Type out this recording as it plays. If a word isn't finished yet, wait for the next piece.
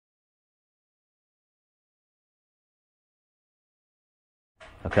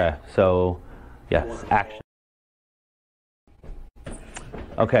Okay, so yes, action.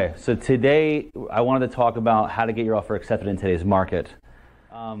 Okay, so today I wanted to talk about how to get your offer accepted in today's market.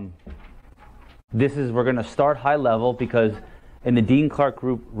 We're going to start high level because in the Dean Clark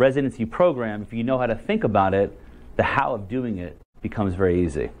Group residency program, if you know how to think about it, the how of doing it becomes very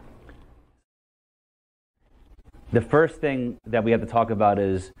easy. The first thing that we have to talk about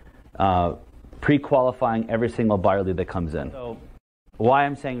is pre-qualifying every single buyer lead that comes in. So why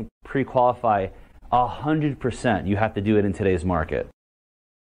I'm saying pre-qualify, 100% you have to do it in today's market.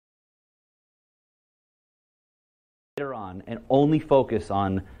 Later on, and only focus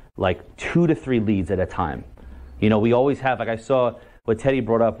on like 2 to 3 leads at a time. You know, we always have, like I saw what Teddy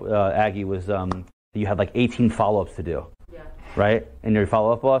brought up, Aggie, was you had like 18 follow-ups to do, right? And your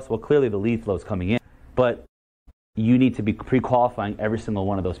follow-up boss, well, clearly the lead flow is coming in, but you need to be pre-qualifying every single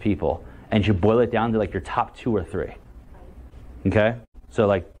one of those people, and you boil it down to like your top 2 or 3. Okay, so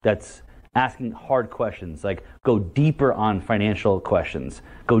like that's asking hard questions, like go deeper on financial questions,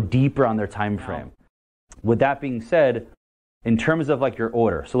 go deeper on their time frame. With that being said, in terms of like your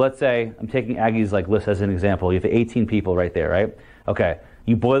order, so let's say I'm taking Aggie's like list as an example. You have 18 people right there, right? Okay,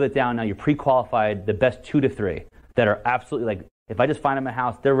 you boil it down now. You're pre-qualified the best 2 to 3 that are absolutely like, if I just find them a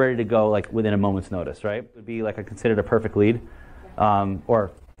house, they're ready to go like within a moment's notice, right? It would be like considered a perfect lead,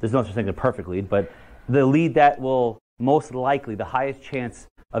 or there's no such thing as a perfect lead, but the lead that will most likely the highest chance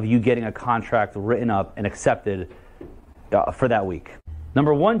of you getting a contract written up and accepted for that week.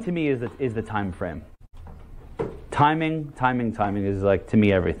 Number one to me is the time frame. Timing is like, to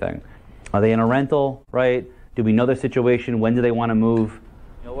me, everything. Are they in a rental, right? Do we know their situation? When do they want to move?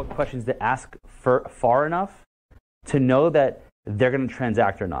 You know what questions to ask far enough to know that they're going to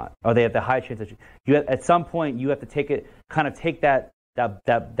transact or not? Are they at the high chance that at some point you have to take that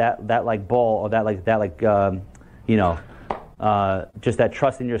like ball, or just that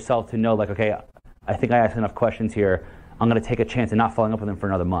trust in yourself to know like, okay, I think I asked enough questions here. I'm going to take a chance and not following up with them for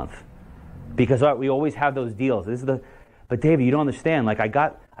another month. Because we always have those deals. But David, you don't understand. Like I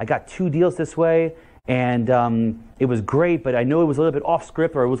got 2 deals this way, and it was great, but I know it was a little bit off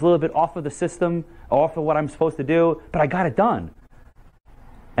script, or it was a little bit off of the system, off of what I'm supposed to do, but I got it done.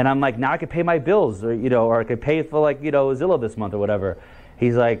 And I'm like, now I can pay my bills, or I could pay for Zillow this month or whatever.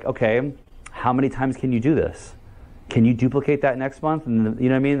 He's like, okay, how many times can you do this? Can you duplicate that next month? And you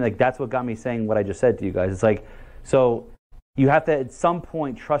know what I mean? Like that's what got me saying what I just said to you guys. It's like, so you have to at some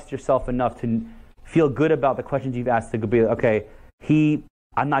point trust yourself enough to feel good about the questions you've asked to be, okay,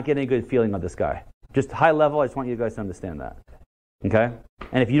 I'm not getting a good feeling of this guy. Just high level, I just want you guys to understand that. Okay?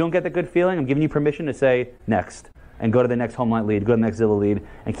 And if you don't get the good feeling, I'm giving you permission to say next and go to the next HomeLine lead, go to the next Zillow lead,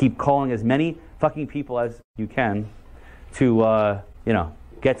 and keep calling as many fucking people as you can to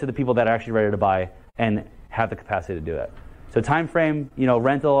get to the people that are actually ready to buy and have the capacity to do it. So time frame,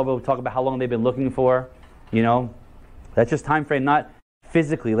 rental, we'll talk about how long they've been looking for, That's just time frame, not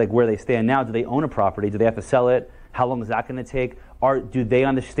physically like where they stand now. Do they own a property? Do they have to sell it? How long is that going to take? Or do they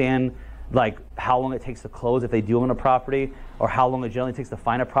understand like how long it takes to close if they do own a property, or how long it generally takes to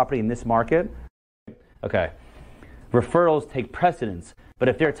find a property in this market? Okay. Referrals take precedence, but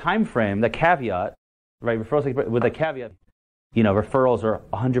if their time frame, the caveat, right? Referrals take, with the caveat, referrals are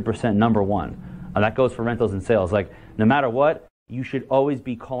 100% number one. And that goes for rentals and sales. Like no matter what, you should always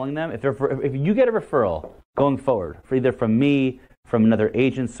be calling them. If you get a referral going forward, either from me, from another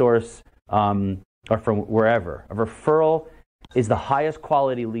agent source, or from wherever, a referral is the highest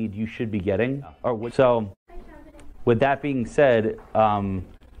quality lead you should be getting. So, with that being said,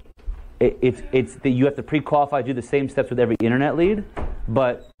 it's that you have to pre-qualify, do the same steps with every internet lead,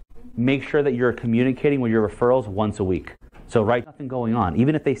 but make sure that you're communicating with your referrals once a week. So, nothing going on.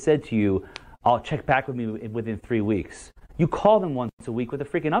 Even if they said to you, "I'll check back with me within 3 weeks." You call them once a week with a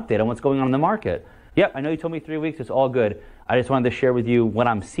freaking update on what's going on in the market. Yep, I know you told me 3 weeks. It's all good. I just wanted to share with you what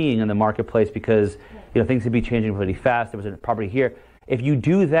I'm seeing in the marketplace because things could be changing pretty fast. There was a property here. If you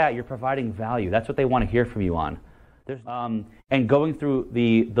do that, you're providing value. That's what they want to hear from you on. And going through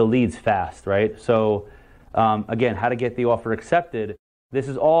the leads fast, right? So again, how to get the offer accepted. This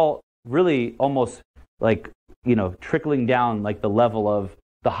is all really almost like trickling down like the level of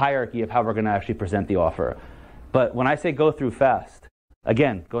the hierarchy of how we're going to actually present the offer. But when I say go through fast,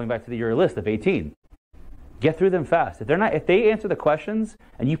 again, going back to your list of 18, get through them fast. If they answer the questions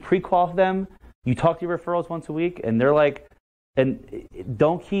and you pre-qualify them, you talk to your referrals once a week, and they're like, and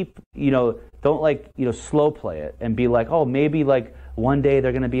don't keep, don't slow play it and be like, oh, maybe like one day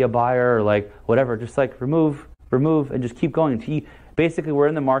they're going to be a buyer or like whatever. Just like remove, and just keep going. Basically, we're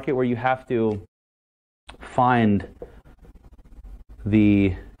in the market where you have to find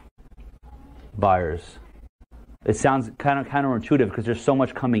the buyers. It sounds kind of counterintuitive because there's so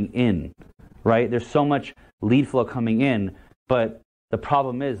much coming in, right? There's so much lead flow coming in, but the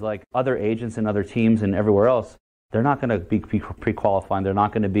problem is like other agents and other teams and everywhere else, they're not going to be pre-qualifying. They're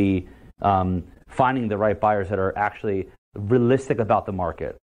not going to be finding the right buyers that are actually realistic about the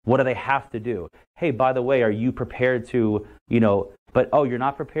market. What do they have to do? Hey, by the way, are you prepared to, but oh, you're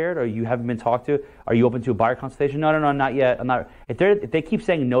not prepared, or you haven't been talked to? Are you open to a buyer consultation? No, not yet. I'm not. If they keep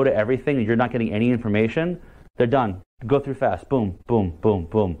saying no to everything and you're not getting any information, they're done. Go through fast. Boom, boom, boom,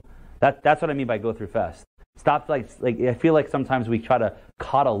 boom. That's what I mean by go through fast. Stop like I feel like sometimes we try to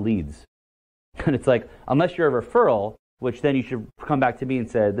coddle leads. And it's like, unless you're a referral, which then you should come back to me and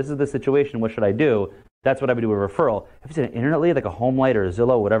say, this is the situation, what should I do? That's what I would do with a referral. If it's an internet lead, like a home light or a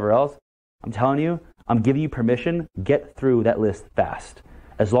Zillow, whatever else, I'm telling you, I'm giving you permission, get through that list fast.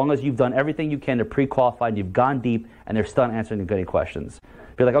 As long as you've done everything you can to pre-qualify and you've gone deep and they're still answering any questions.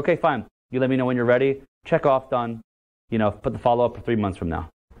 Be like, okay, fine. You let me know when you're ready. Check off, done. Put the follow-up for 3 months from now.